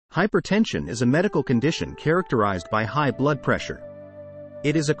Hypertension is a medical condition characterized by high blood pressure.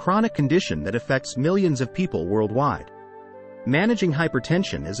 It is a chronic condition that affects millions of people worldwide. Managing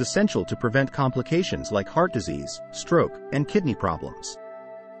hypertension is essential to prevent complications like heart disease, stroke, and kidney problems.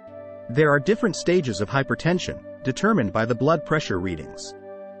 There are different stages of hypertension, determined by the blood pressure readings.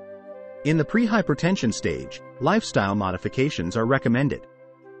 In the pre-hypertension stage, lifestyle modifications are recommended.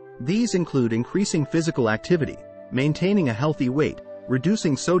 These include increasing physical activity, maintaining a healthy weight,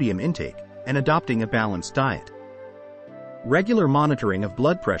 reducing sodium intake, and adopting a balanced diet. Regular monitoring of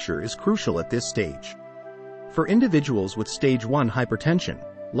blood pressure is crucial at this stage. For individuals with stage 1 hypertension,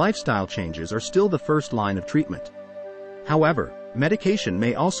 lifestyle changes are still the first line of treatment. However, medication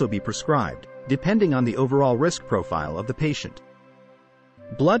may also be prescribed, depending on the overall risk profile of the patient.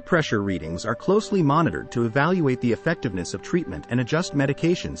 Blood pressure readings are closely monitored to evaluate the effectiveness of treatment and adjust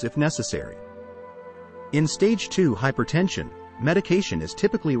medications if necessary. In stage 2 hypertension, medication is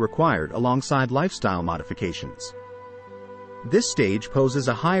typically required alongside lifestyle modifications. This stage poses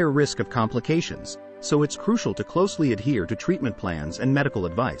a higher risk of complications, so it's crucial to closely adhere to treatment plans and medical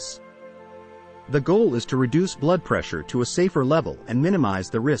advice. The goal is to reduce blood pressure to a safer level and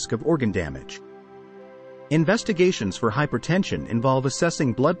minimize the risk of organ damage. Investigations for hypertension involve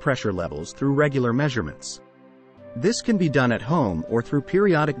assessing blood pressure levels through regular measurements. This can be done at home or through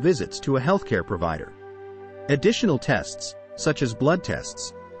periodic visits to a healthcare provider. Additional tests, such as blood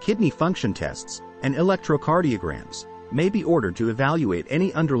tests, kidney function tests, and electrocardiograms, may be ordered to evaluate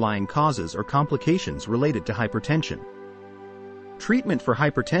any underlying causes or complications related to hypertension. Treatment for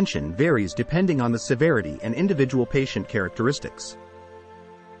hypertension varies depending on the severity and individual patient characteristics.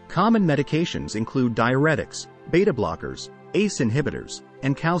 Common medications include diuretics, beta blockers, ACE inhibitors,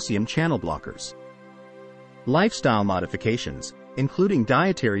 and calcium channel blockers. Lifestyle modifications, including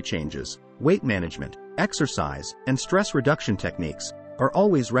dietary changes, weight management, exercise, and stress reduction techniques, are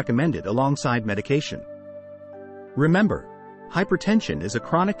always recommended alongside medication. Remember, hypertension is a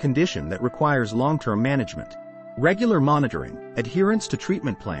chronic condition that requires long-term management. Regular monitoring, adherence to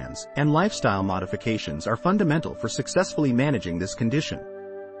treatment plans, and lifestyle modifications are fundamental for successfully managing this condition.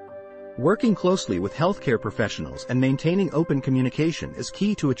 Working closely with healthcare professionals and maintaining open communication is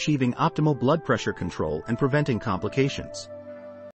key to achieving optimal blood pressure control and preventing complications.